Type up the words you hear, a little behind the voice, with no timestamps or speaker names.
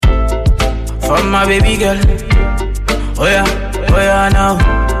for my baby girl. Oh yeah now.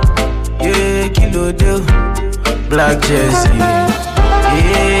 Yeah, kilo deal. Black jersey.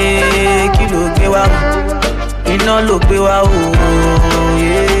 Yeah, kilo kewa. Ino look bewa.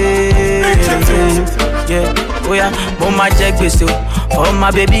 Yeah. Oh yeah, mama check this. For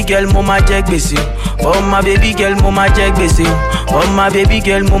my baby girl, mama check this. For my baby girl, mama check this. For my baby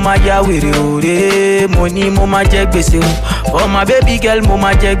girl, mama ya with you. Money, mama check this. For my baby girl,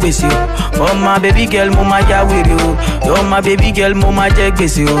 mama check this. For my baby girl, mama ya with you. For my baby girl, mama check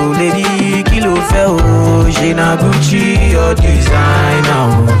this. Lady, kilo fell. She na Gucci or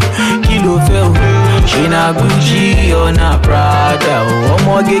designer. Kilo fell. She na Gucci or na Prada.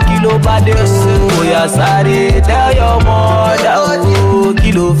 Omoge kilo bade. Oh ya sorry, tell your mother. Oh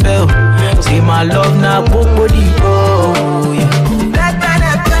kilo fell. Say my love na popodi. Oh yeah.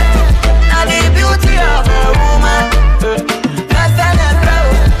 Now the beauty of a woman. That's an afro.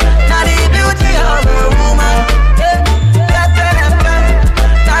 Now the beauty of a woman. That's an afro.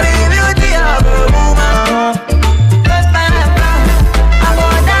 Now the beauty of a woman. That's an afro. I'm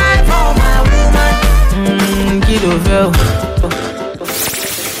gonna die for my woman. Kilo fell.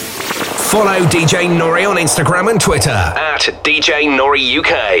 Follow DJ Nori on Instagram and Twitter at DJ Nori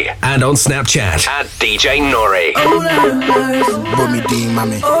UK and on Snapchat at DJ Nori. Bummy D,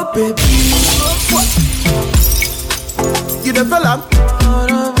 mommy. Oh, baby. You the fella?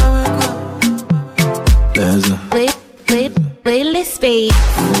 There's a playlist babe.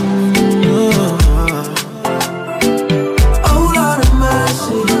 Oh, Lord of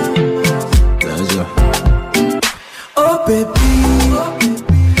mercy. There's a oh, baby.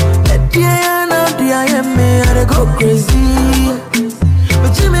 I go crazy,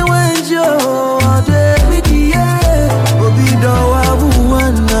 but Jimmy went you all day. Obi do I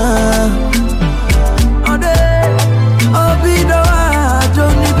wanna all day. Obi do I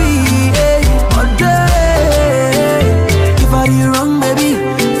don't be all day. If I do wrong, baby,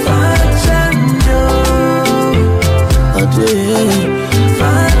 fine all day.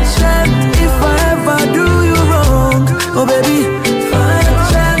 Fine if I ever do you wrong, oh baby.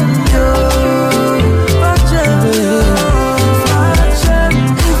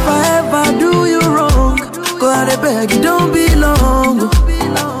 You don't belong.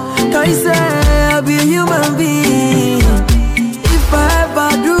 Can you say I'll be a human being? If I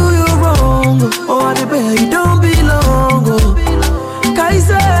ever do you wrong, oh, I beg you don't belong. Can you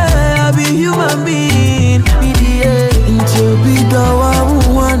say I'll be a human being? Until be the one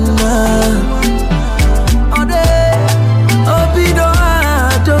all day, oh, be the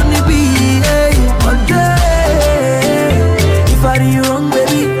one, don't be all day. If I do you wrong,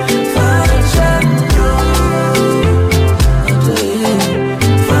 baby.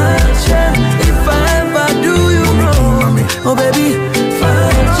 Oh baby,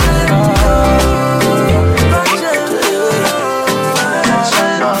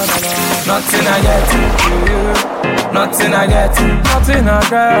 nothing I get, nothing I get, nothing I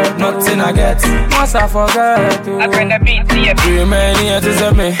get, nothing I get. Once I forget to, I bring the beat to you. Too many years to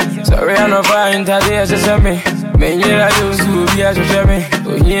send me. Sorry I'm not fine today to send me. Many years I used to be as to send me.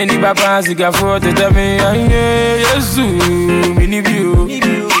 Oh yeah, ni papa si ka for to tell me. Yes, mini view.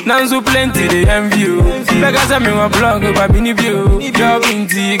 Now so plenty they envy you. Because I'm in my blog about mini view. You're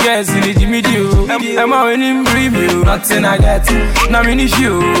binty, guess in the Jimmy Dew. I'm out in preview. Nothing I get. Now mini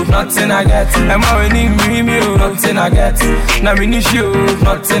show. Nothing I get. I'm out in preview. Nothing I get. Now mini show.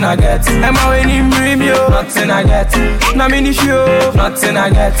 Nothing I get. I'm out in preview. Nothing I get. Now mini show. Nothing I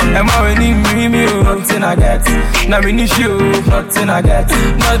get. I'm out in preview. Nothing I get. Now mini show. Nothing I get.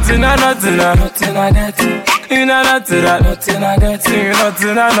 Nothing I get. You know nothing I get. You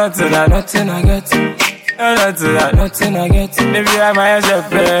nothing I get. Nothing I get. If you have my head,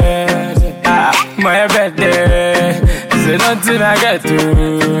 my bed there. Say nothing I get to.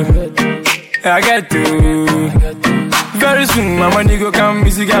 I get to. Very soon my money go come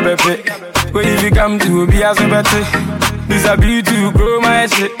busy gabepe. But if you come to be as a better. This a beauty to grow my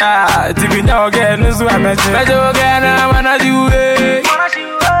shit. To be now again, no so I met you. Let you again, I'm gonna do it.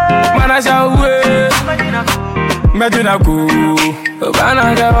 Man, I shall wait. Medina go.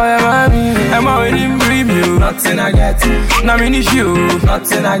 Bana ga boy mami. I'm out in preview. Nothing I get. Na mini show.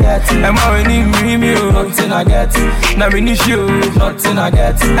 Nothing I get. I'm out in preview. Nothing I get. Na mini show. Nothing I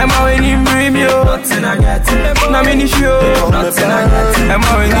get. I'm out in preview. Nothing I get. Na mini show. Nothing I get. I'm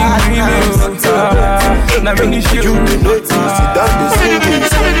out in preview. Na mini show. You notice that the same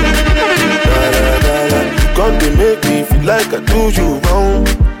is. Come to make me feel like I do you wrong.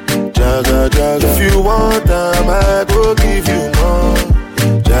 Jaga, jaga. If you want time, I go give you more.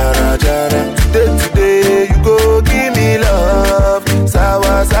 Jara, jara. Today, you go give me love.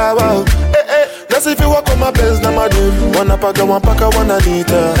 Sawa, sawa. Eh, eh. That's if you walk on my Benz, na my dude. One paka, one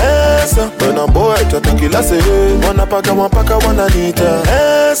Anita. Esa, BurnaBoy, tequila say. One paka, one Anita.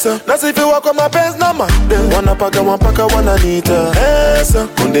 Esa, that's if you walk on my Benz, na my dude. One paka, one Anita. Esa,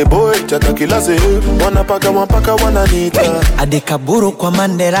 Kunde boy, tequila say. One paka, one Anita. Adekaburu kwa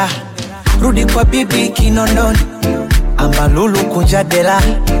Mandela, rudi kwa bibi Kinondoni, Ambalulu kunjadela,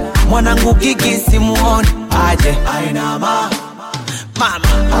 mwanangu Gigi simuoni, aje Ainama, mama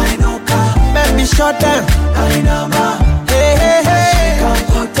Ainuka, baby shut down, Ainama, hey hey hey,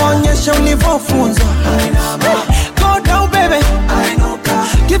 onyesha ulivyofunzwa, Ainama, go down baby, Ainuka,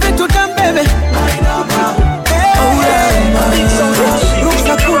 give it to them baby, Ainama, hey, oh yeah,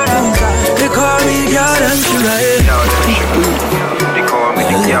 ruksa kutunza, they call me girl them sugar, they call me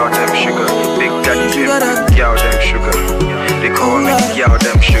the girl them sugar, big daddy girl them sugar, they call me the girl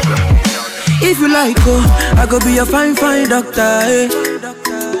them sugar. If you like, oh, I go be a fine doctor, eh.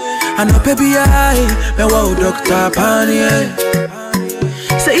 I know baby, me wow Dr. Pani, eh.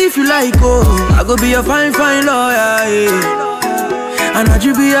 Say if you like, oh, I go be a fine lawyer, eh. And I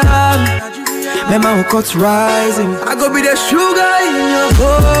you be me my cuts rising. I go be the sugar in your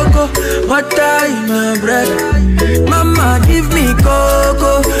cocoa, butter in my bread. Mama, give me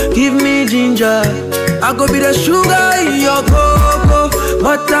cocoa, give me ginger. I go be the sugar in your cocoa,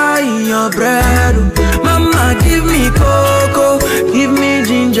 butter in your bread. Mama, give me cocoa, give me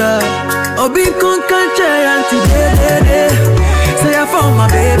ginger. Obi con canche anti de. Say I found my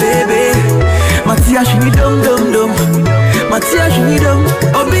baby. Matia she need dum. Matia she need dum.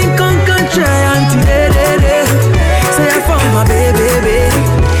 Obi con canche anti de. Say I found my baby.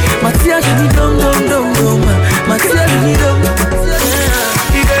 Matia she need dum. Matia she need dum.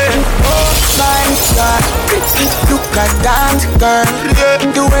 Look at that girl,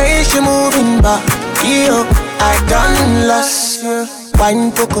 the way she moving back. Yo, I done lost.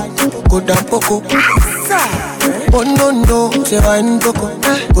 Wine poco, go down poco. Oh no, say wine poco,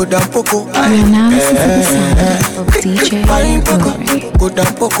 go down poco. You are now listening to the sound of DJ Wine poco, go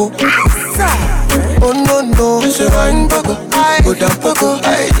down poco. Oh no, say wine poco, go down poco.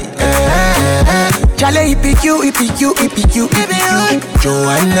 Chale, EPQ,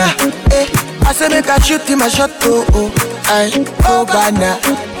 Joanna, I say make a shoot in my shot, oh, banana. Do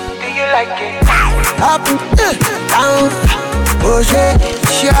you like it? Up, down, oh shit,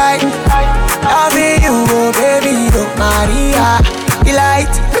 shy. Loving you, oh baby, oh Maria,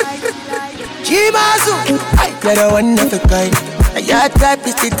 delight. Chimazu, you're the one of a kind. Your type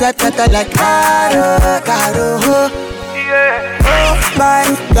is the type that I like. Caro, oh my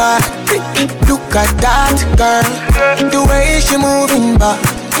God, look at that girl, the way she moving back.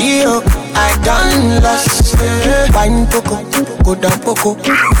 Yo, I done lost. Wine poco, go down poco.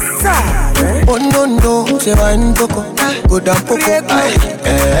 Oh no, say wine poco, go down poco.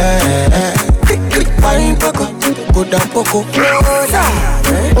 Wine poco, go down poco.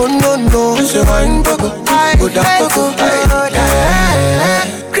 Oh no, say wine poco, go down poco.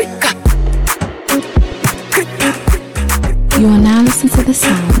 You are now listening to the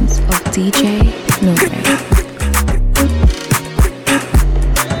sounds of DJ Nore.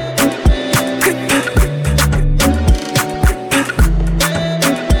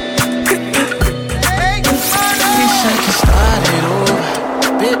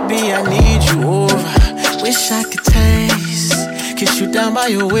 Wish I could taste, kiss you down by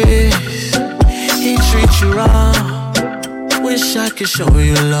your waist. He treats you wrong. Wish I could show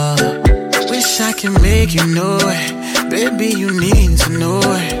you love. Wish I could make you know it. Baby, you need to know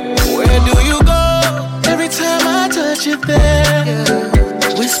it. Where do you go? Every time I touch you there,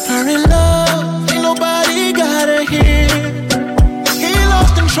 whispering love, ain't nobody gotta hear. He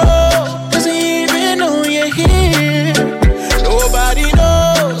lost control, doesn't even know you're here. Nobody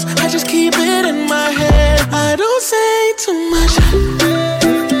knows, I just keep it in my head. I don't say too much,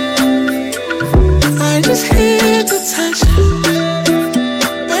 I just hear the touch.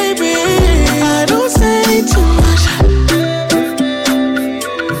 Baby, I don't say too much,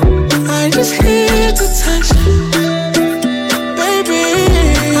 I just hear the touch. Baby,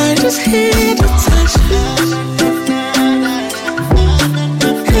 I just hear the touch.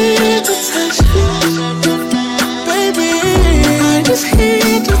 Hear the touch. Baby, I just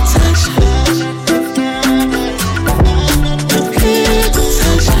hear the touch. Hear the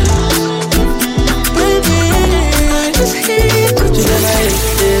touch. Baby, I just hear the touch.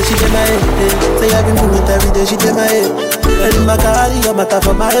 She did my head. Say every minute, every day, she did my head. And my car, you matter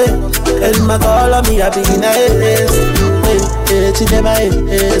for my head. And my call on me, I be in her head. She did my head.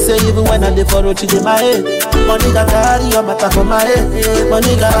 Say even when I dey follow, she did my head. Money got carry your matter for my head.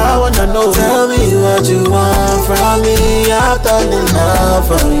 Money got I wanna know. Tell me what you want from me. I've done enough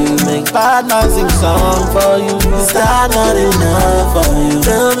for you. Make bad man sing song for you. Is that not enough for you?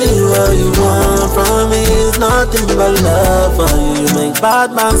 Tell me what you want from me. It's nothing but love for you. You make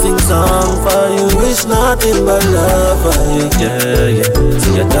bad man sing song for you. Wish nothing but love for you. Yeah, yeah.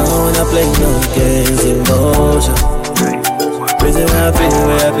 See you don't wanna play no games, emotion. Reason why I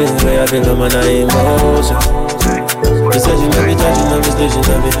feel, I'm on emotion. You said you love me, touch, you love me, still you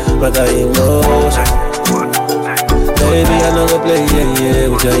love me, but I emotion. Baby, I know go play, yeah,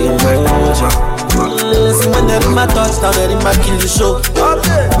 with your emotion. See when they're in my touchdown, they're in my kill the show.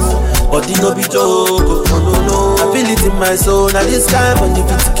 But it no be joke, oh no. I feel it in my soul. Now this time, but if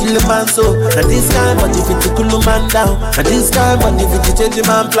it's kill a man so. Now this time, but if it's cool a man down. Now this time, but if it's change a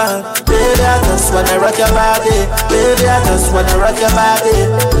man plan. Baby, I just wanna rock your body. Baby, I just wanna rock your body.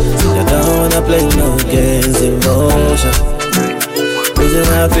 So you don't wanna play no games, emotion. Reason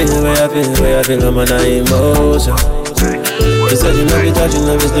why I feel, I'm on emotion. You said you love me, touch, you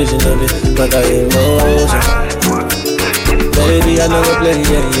love me, still you love me, but I emotion. Baby, I never play,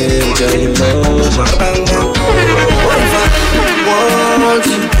 yeah, with your emotion. What if I want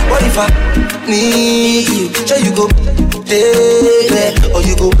you? What if I need you? Sure you go there, or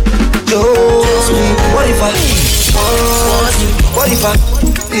you go just me? What if I want you? What if I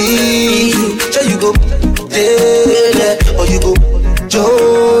need you? Sure you go there, or you go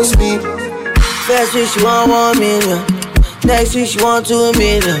just me? First week she want 1 million. Next week she want 2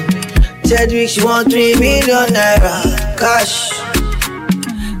 million. Third week she want 3 million naira cash.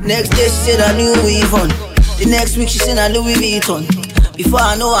 Next day she said a new weave on. The next week she said a Louis Vuitton. Before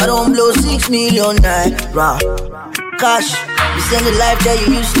I know I don't blow 6 million naira cash. You send the life that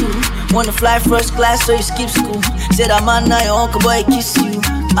you used to. Wanna fly first class so you skip school. Said I'm man now your uncle boy kiss you.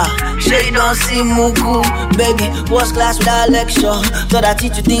 Sure you don't see Mugu. Baby, what's class without lecture? Thought I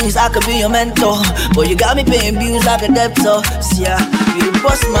teach you things, I could be your mentor. But you got me paying bills like a debtor. See ya, you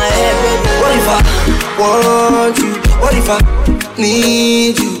bust my head, baby. What if I want you? What if I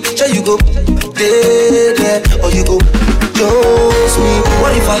need you? Sure you go there, or you go just me?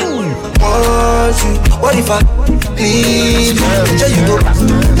 What if I want you? What if I need you? Sure you go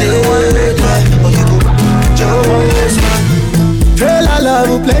there, or you go just me? Girl, I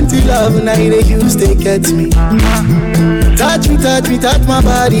love, plenty love, now they use, they get me. Touch me, touch my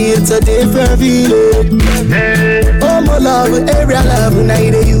body, it's a different feeling. Oh, my love, area love, now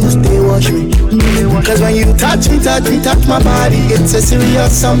they use, they wash me. Cause when you touch me, touch my body, it's a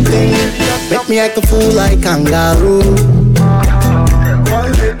serious something. Make me act a fool like kangaroo.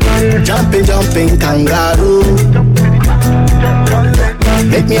 Jumping kangaroo.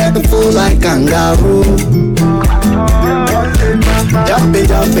 Make me act a fool like kangaroo. Jumping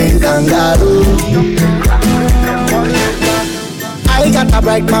kangaroo. I got a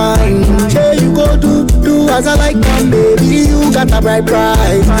bright mind. Say you go do as I like, man, baby. You got a bright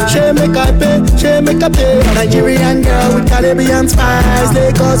pride. She make I pay. Nigerian girl with Caribbean spice.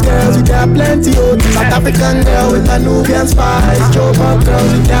 Lagos girls with their plenty OT. South African girl with a Nubian spice. Joburg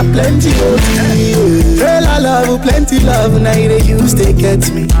girls with their plenty OT. Girl, I love, plenty love. Now they use, they get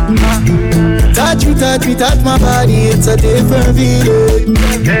me. Touch me, touch my body. It's a different feeling.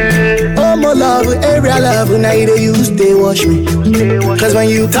 Oh, my love, area love. Now they use, they wash me. Cause when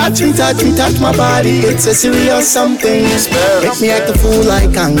you touch me, touch my body, it's a serious something. Make me act a fool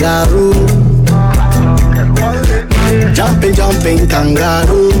like kangaroo. Jumping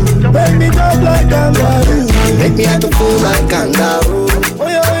kangaroo. Make me jump like kangaroo. Make me act a fool like kangaroo. Oh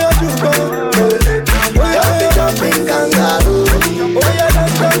yeah, you go. Jumping kangaroo. Oh yeah,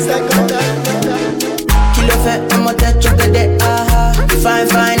 that's like kangaroo. Kilo fait, I'm a touch of the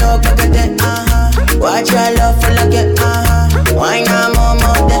fine, oh, back at that, watch your love for like it, why not more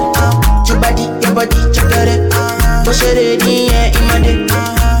than, your body, check it, push it in, yeah, in my day,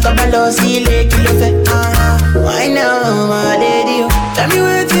 Kabalo, see, kilo fait, why now, my lady, tell me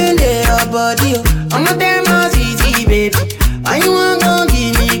what's in there, body, I'm not damn easy, baby, why you want to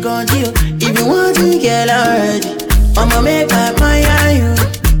give me control, if you want to get already, I'ma make up my eye,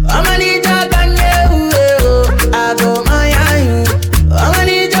 I'ma need that. I go my eye, I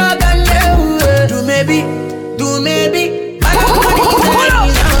need your gun, do maybe.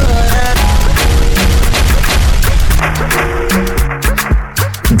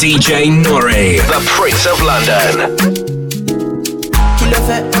 DJ Nori, the Prince of London. Kilo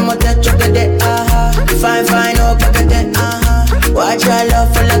fait, I'm a touch of the day, fine, oh, back at that, watch your love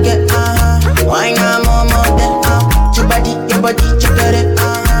for like it, why not more than, your body, check it,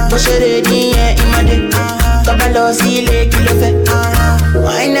 push it in, yeah, in my day. Kabalo, see, kilo fait,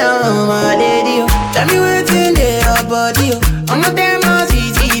 why now, my lady, tell me what's in there, body, I'm not damn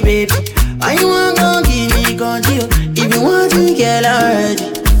easy, baby, why you want to give me control, if you want to get already,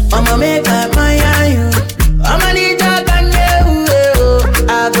 I'ma go make my mind you. I'm a need your gun,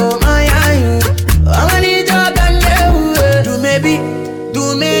 I go my you. I'm a need your gun, do maybe.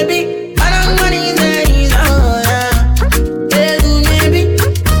 I don't want it, yeah, do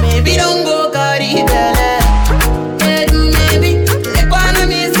maybe don't go carry belly. Yeah, do maybe, let go on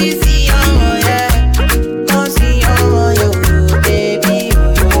me see, yeah. Go see, yo, baby,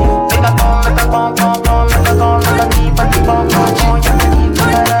 make a come,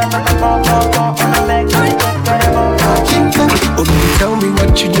 Oh, baby, tell me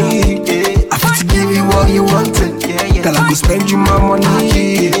what you need. I have to give you all you wanted. Girl, I go spend you my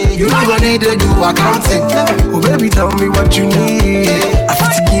money. You never need to do accounting. Oh, baby, tell me what you need. I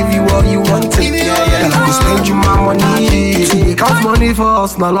have to give you all you wanted. Girl, I go spend you my money. To make out money for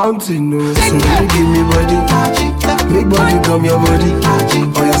us, not long to know. So baby, give me body. Big body, come your body.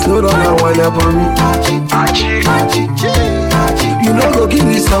 Oh, yeah, slow down and wind up on me. You know, go give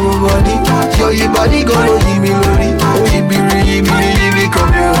me somebody. Yo, your body gonna give me lori. Oh, you be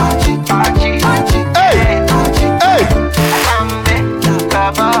come here. Hey.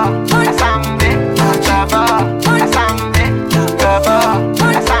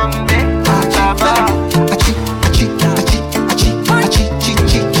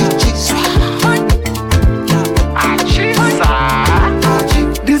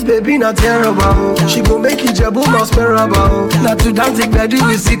 This baby not terrible. She gon' make it jabu not sparable. Not to dance it, baby,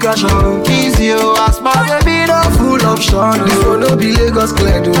 we see cash on. Easy, ask my baby, no full option. This one no be Lagos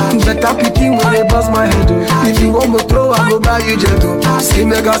clear, do. Better picking when they bust my head, do. If you want me throw, I go buy you jet, do. See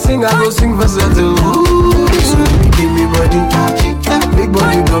me go sing, I go sing for set, do. So give me body, big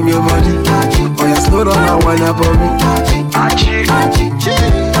body, come your body. Oh, yeah, slow down and wind up on me.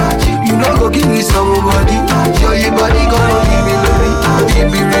 You know, go give me somebody. Yo, your body gonna give me lori. You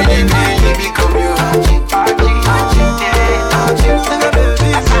be ready, baby, come here.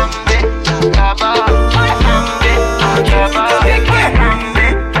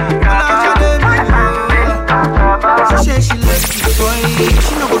 She say she left the boy.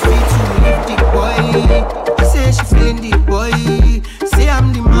 She no go fit to leave the boy. I say she feeling the boy. Say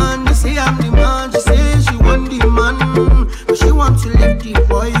I'm the man. They say I'm the man. She say she want the man, but she want to leave the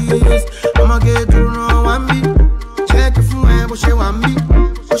boys. I'ma get through no one beat. Check if you ain't, but she want me.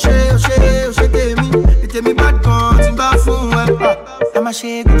 Oh she tell me bad guns in bad phone. I'ma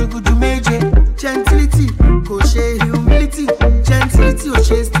shake good major. Gentility, go share humility. Gentility, oh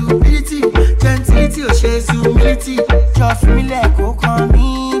she stupidity. Gentility, oh she humility. Just feel me like go call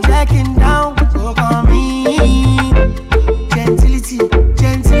me. Jacking down, go call me. Gentility,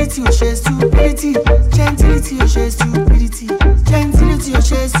 oh she stupidity. Gentility, oh she stupidity. Gentility, oh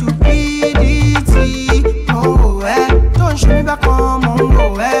she stupidity. Oh, don't show me back home,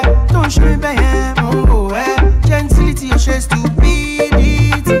 oh, don't show me back here, oh, gentility, oh, she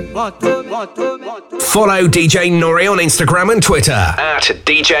stupidity. Follow DJ Nori on Instagram and Twitter at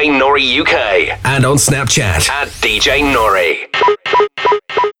DJ Nori UK and on Snapchat at DJ Nori.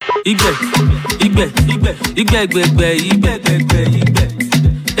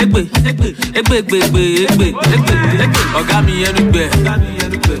 Ọ̀gá mi ẹnu gbẹ,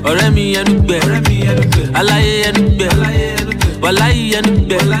 ọ̀rẹ́ mi ẹnu gbẹ, aláyé ẹnu gbẹ, wàláyé ẹnu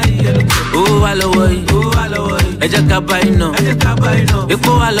gbẹ, owó wà lọ́wọ́ yìí, ẹ jẹ́ ká bá iná,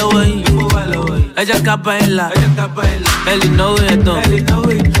 epo wà lọ́wọ́ yìí, ẹ jẹ́ ká bá ilà, ẹ lè náwó yẹn tán,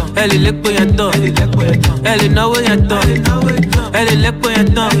 ẹ lè lépo yẹn tán, ẹ lè náwó yẹn tán, ẹ lè lépo yẹn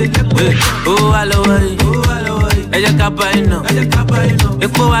tán, owó wà lọ́wọ́ yìí. Ẹ jẹ́ ká bá iná,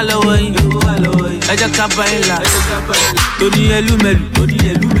 epo wà lọ́wọ́ yín, ẹ jẹ́ ká bá ilà. Tóní ẹlúmẹ̀lú,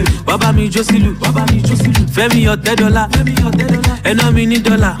 wá bá mi jó sílù, Fẹ́mi $10, ẹná mi ní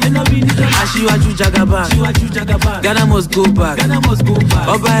 $. Aṣíwájú Jagaba, Ghana must go back.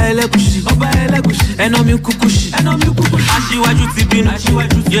 Ọba ẹlẹ́gùṣì, ẹná mi kúkúṣì. Aṣíwájú ti bínú,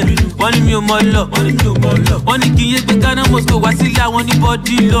 wọ́n ní mi ò mọ̀ lọ. Wọ́n ní kí n yé gbé Ghana must go wá sílé àwọn ní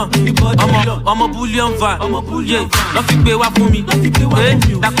bọ́dí lọ. Ọmọ bullion van, lọ́ fi gbé wá fún mi.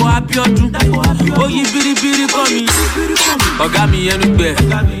 Dàpọ̀ Abíọ́dún, ó yí biribiri kọ́ mi. Ọ̀gá mi ẹnu gbẹ,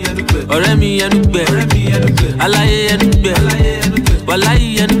 ọ̀rẹ́ mi ẹnu gbẹ, aláyé ẹnu gbẹ, wàláyé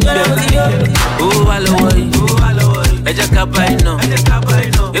ẹnu gbẹ. Owó wà lọ́wọ́ yìí, ẹ jẹ́ ká bá iná,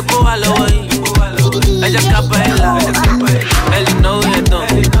 epo wà lọ́wọ́ yìí, ẹ jẹ́ ká bá ilà. Ẹ lè náwó yẹn tán,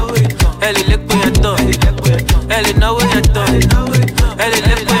 ẹ lè lépo yẹn tán, ẹ lè náwó yẹn tán, ẹ lè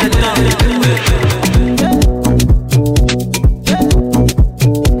lépo yẹn tán.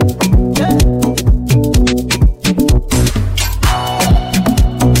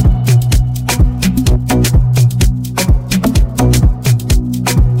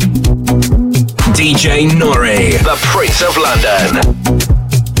 DJ Nori, the Prince of London.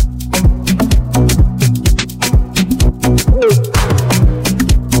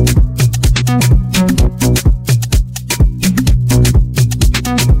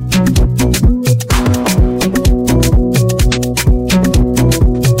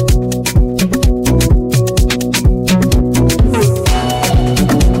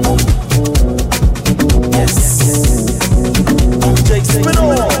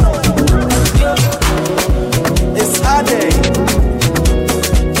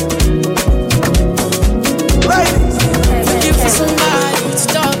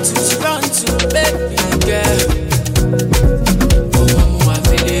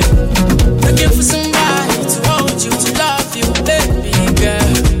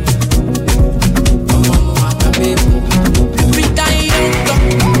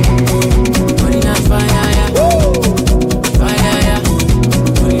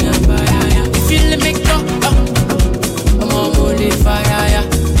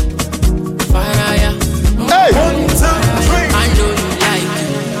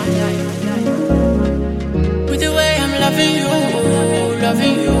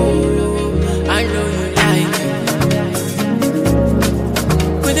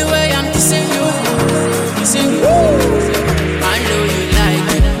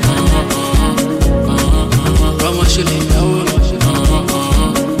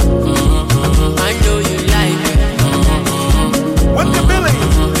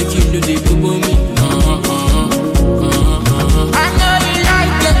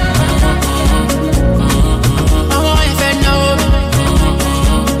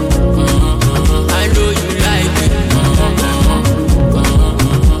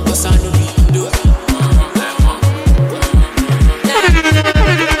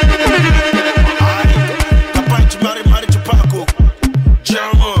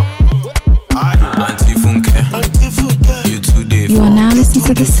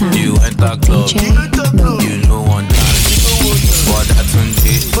 sound You of enter club, DJ Nori. you know one dance. But that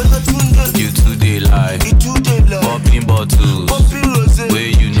Tunde, you today lie. Popping bottles, where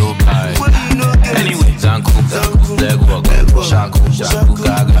you know buy. Anyway, Zanku, leg walk, Shaku,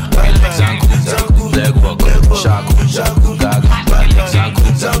 Gaga. Zanku, leg walk, Shaku, Gaga. Zanku,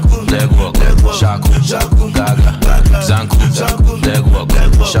 leg walk, Shaku, Gaga. Zanku, leg walk,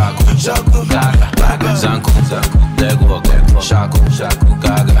 Shaku, Gaga. Zanku, leg walk, Shaku, Gaga. Zanku, leg walk, Shaku, Gaga.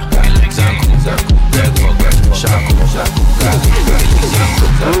 Zanku, leg walk, Shaku, Gaga.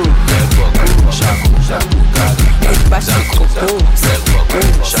 Zanku, leg walk,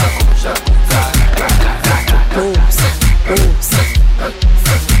 Shaku,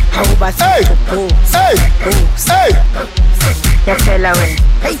 Hey, hey, hey. Ya se la ven.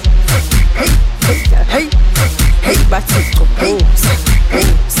 Hey, hey, hey, hey, batico. Hey, hey,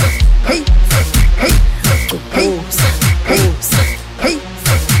 hey, hey, hey, hey,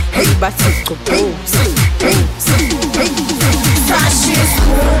 hey, batico. Hey, hey, hey. Sashes,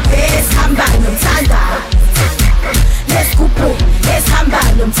 kubes, hambalum tanda. Let's go, let's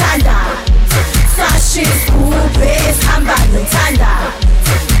hambalum tanda. Sashes, kubes, hambalum tanda.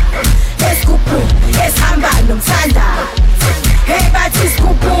 Let's go, let's hambalum tanda. Hey, batis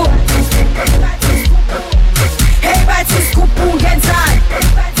kupu. Hey, batis kupu, gentan.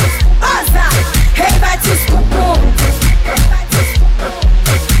 Oza. Hey, batis kupu.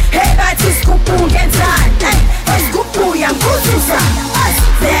 Hey, batis kupu, gentan. Hey, kupu, yang kutusa.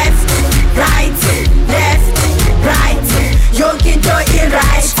 Left, right, you can do it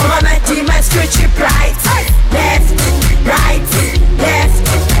right. Come and demonstrate your pride. Left, right,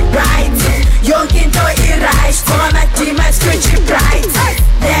 you can do it right. Come and demonstrate your pride.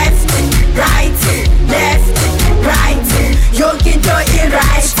 Left, right, you can do it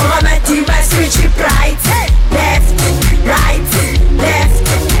right. Come and demonstrate your pride. Left, right,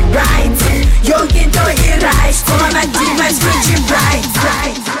 you can do it right. Come and demonstrate your pride.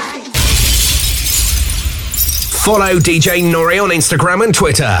 Follow DJ Nori on Instagram and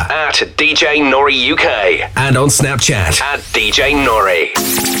Twitter at DJ Nori UK and on Snapchat at DJ Nori.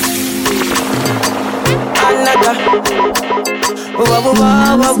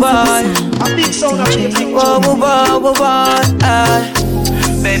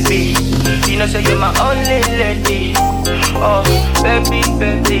 Baby, you know say you're my only lady. Oh, baby,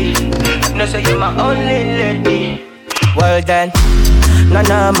 you know say you're my only lady. Well then,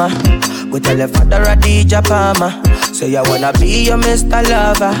 Nanama, go tell your father a DJ Palmer. Say I wanna be your Mr.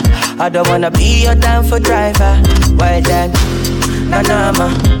 Lover, I don't wanna be your damn for driver. Well then,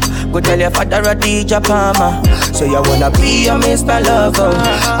 Nanama, go tell your father a DJ Palmer. Say I wanna be your Mr. Lover,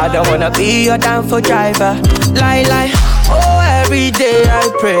 I don't wanna be your damn for driver. Lie, oh every day I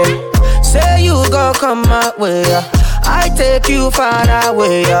pray. Say you gon' come my way, I take you far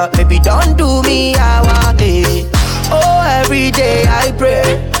away, baby don't do me how I did. Oh every day I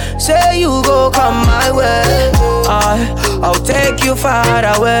pray. Say you go come my way, I'll take you far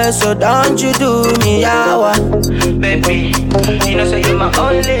away, so don't you do me yawa. Baby, you know say you're my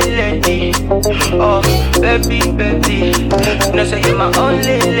only lady. Oh, baby, you know say you're my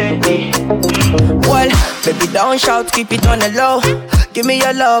only lady. Well, baby don't shout, keep it on the low. Give me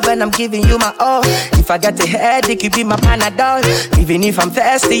your love and I'm giving you my all. If I get a headache, you be my Panadol. Even if I'm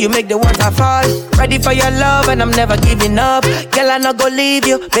thirsty, you make the water fall. Ready for your love and I'm never giving up. Girl, I not go leave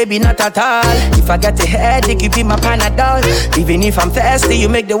you, baby, not at all. If I get a headache, you be my Panadol. Even if I'm thirsty, you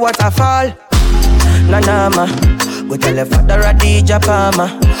make the water fall. Nanama, go tell your father a DJ Palmer.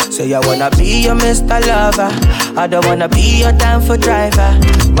 Say I wanna be your Mr. Lover, I don't wanna be your damn for driver.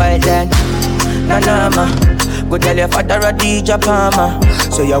 Well then, Nanama, go tell your father a DJ Palmer.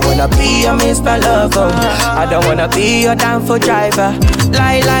 So you wanna be a Mr. Lover, I don't wanna be your damn for driver.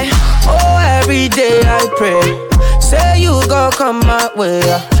 Lie, oh every day I pray. Say you gon' come my way,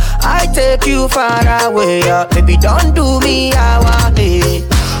 I take you far away, baby don't do me how I did.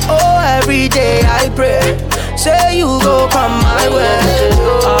 Oh every day I pray. Say you go come my way,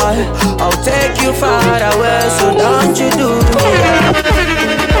 I'll take you far away, so don't you do me.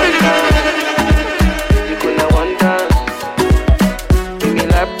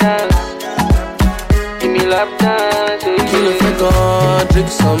 Kilo fait gon'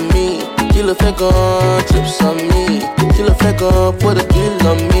 tricks on me. Kilo fait gon' trips on me. Kilo fait gon' put a bill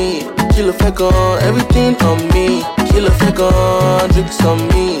on me. Kilo fait gon' everything on me. Kilo fait gon' tricks on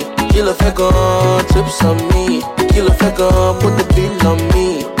me. Kilo fait gon' trips on me. Kilo fait gon' put the bill on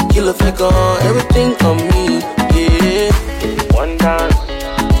me. Kilo fait gon' everything on me. Yeah. One dance,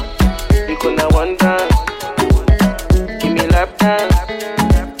 you coulda one dance. Give me lap dance.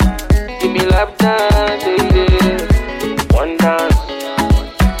 Give me lap dance, yeah. One dance,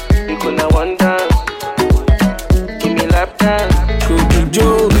 make una one dance. Give me lap dance.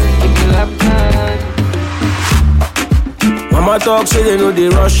 Joe, give me lap dance. Mama talk say they know they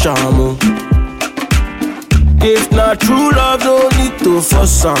rush am. If not true love, no need to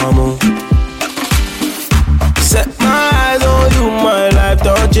force some. Set my eyes on you, my life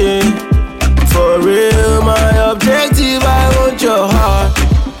don't change. For real, my objective, I want your heart.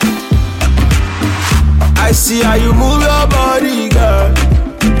 I see how you move your body, girl.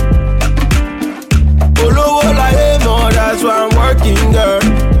 Follow all I am, that's why I'm working, girl.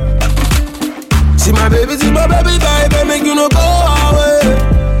 See my baby vibe, I make you no go away.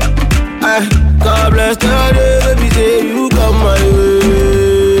 God bless the day, baby, say you come my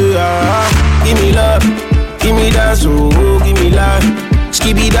way. Give me love, give me dance, oh, give me life.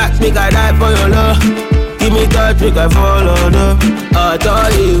 Skibby that, make I die for your love. Give me touch, make I fall under. I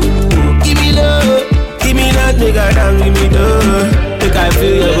tell you, give me love, give me that, make I dance, give me love. Make I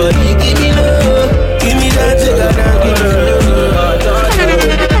feel your body, give me love, give me that, make I dance, give me love.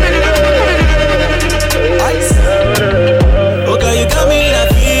 Okay, you got me in a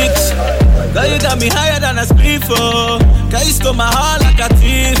fix. Girl, you got me higher than a speed for. Girl, you stole my heart like a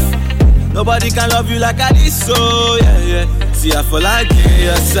thief. Nobody can love you like I did, so yeah. See, I feel like in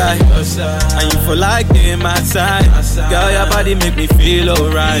your side, and you feel like in my side. Girl, your body make me feel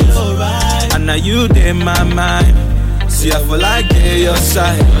alright, and now you in my mind. See, I feel like in your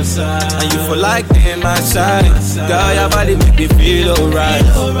side, and you feel like in my side. Girl, your body make me feel alright,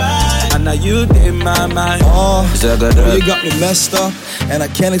 and now you in my mind. You got me messed up, and I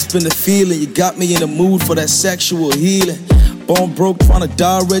can't explain the feeling. You got me in the mood for that sexual healing. Born broke, tryna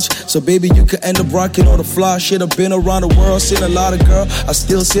die rich, so baby you could end up rocking all the fly shit. I've been around the world, seen a lot of girl. I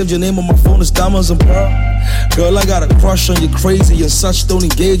still saved your name on my phone, it's diamonds and pearl. Girl, I got a crush on you, crazy and such. Don't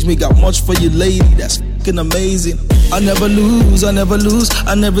engage me, got much for you, lady. That's fucking amazing. I never lose,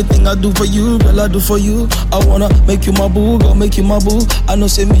 and everything I do for you, girl, I do for you. I wanna make you my boo, girl, make you my boo. I know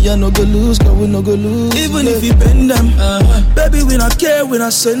say me, I no go lose, girl, we no go lose. Even if you bend them, baby, we not care, we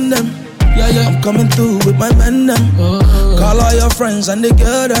not send them. Yeah, I'm coming through with my men them. Call all your friends and they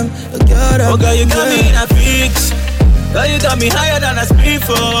get them. Oh girl, you got me in a fix. Girl, you got me higher than a speed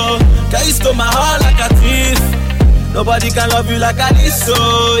for. Girl, you stole my heart like a thief. Nobody can love you like I did, so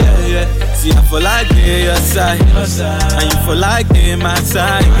yeah. See, I feel like in your side, and you feel like in my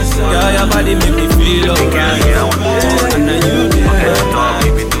side. Girl, your body make me feel alright, and now you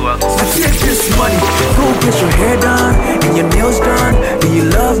I take this money, go get your hair done and your nails done. Do you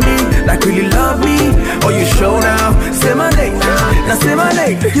love me, like really love me? Or you show now, say my name, now say my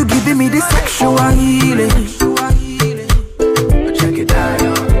name. You giving me this sexual healing. Check it out,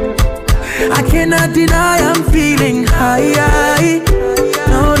 yo. I cannot deny I'm feeling high.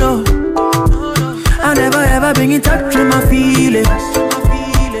 No, I never ever been in touch with my feelings.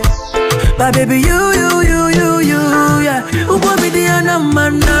 But baby, you, yeah. Who put me there, na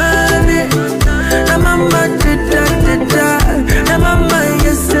manane, na mama tita, na mama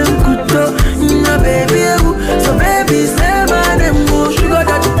yes and kuto, na baby, so baby, say my name, sugar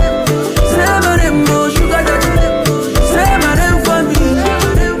daddy, say my name, sugar daddy, say my name for me,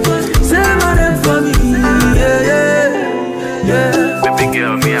 say my name for me, yeah. Baby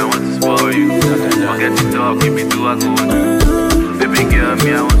girl, me I want to spoil you. Forget to talk, give me two I go. Baby girl, me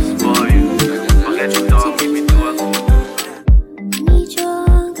I want to spoil you. Forget to talk, give me two I go.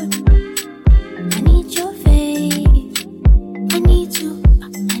 I need your face. I need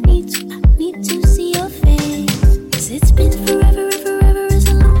to see your face. 'Cause it's been forever is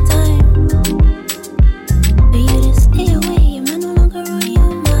a long time. For you to stay away, am I no longer on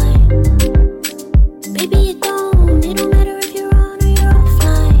your mind? Baby, it don't matter if you're on or you're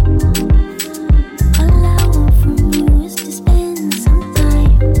offline. All I want from you is to spend some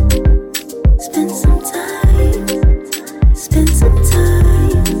time. Spend some time. Spend some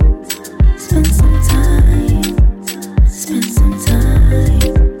time. Spend some time. Spend some time.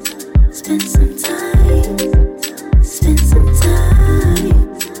 Spend some time. Spend some time.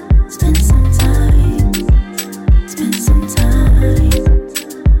 Spend some time. Spend some time.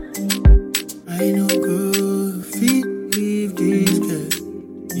 I no go fit leave this girl.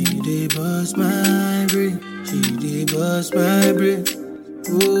 She dey bust my brain. She dey bust my brain.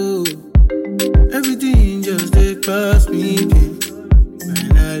 Oh, everything just dey pass me pain.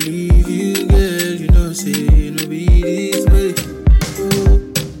 When I leave you, girl, you know say no be this way. Oh,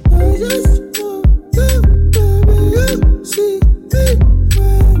 I just want you, baby, you see me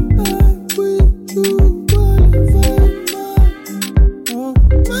when I'm with you, qualify my. Oh,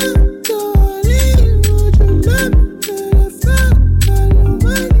 my darling, would you let me get a fat?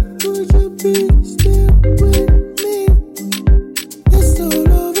 Would you be still with me? It's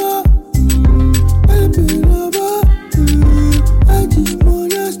all over.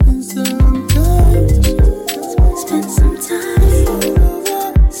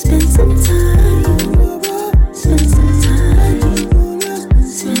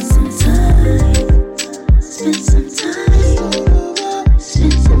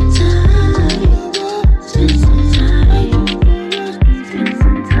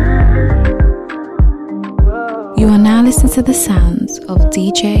 to the sounds of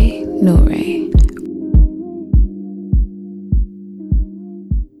DJ Nore.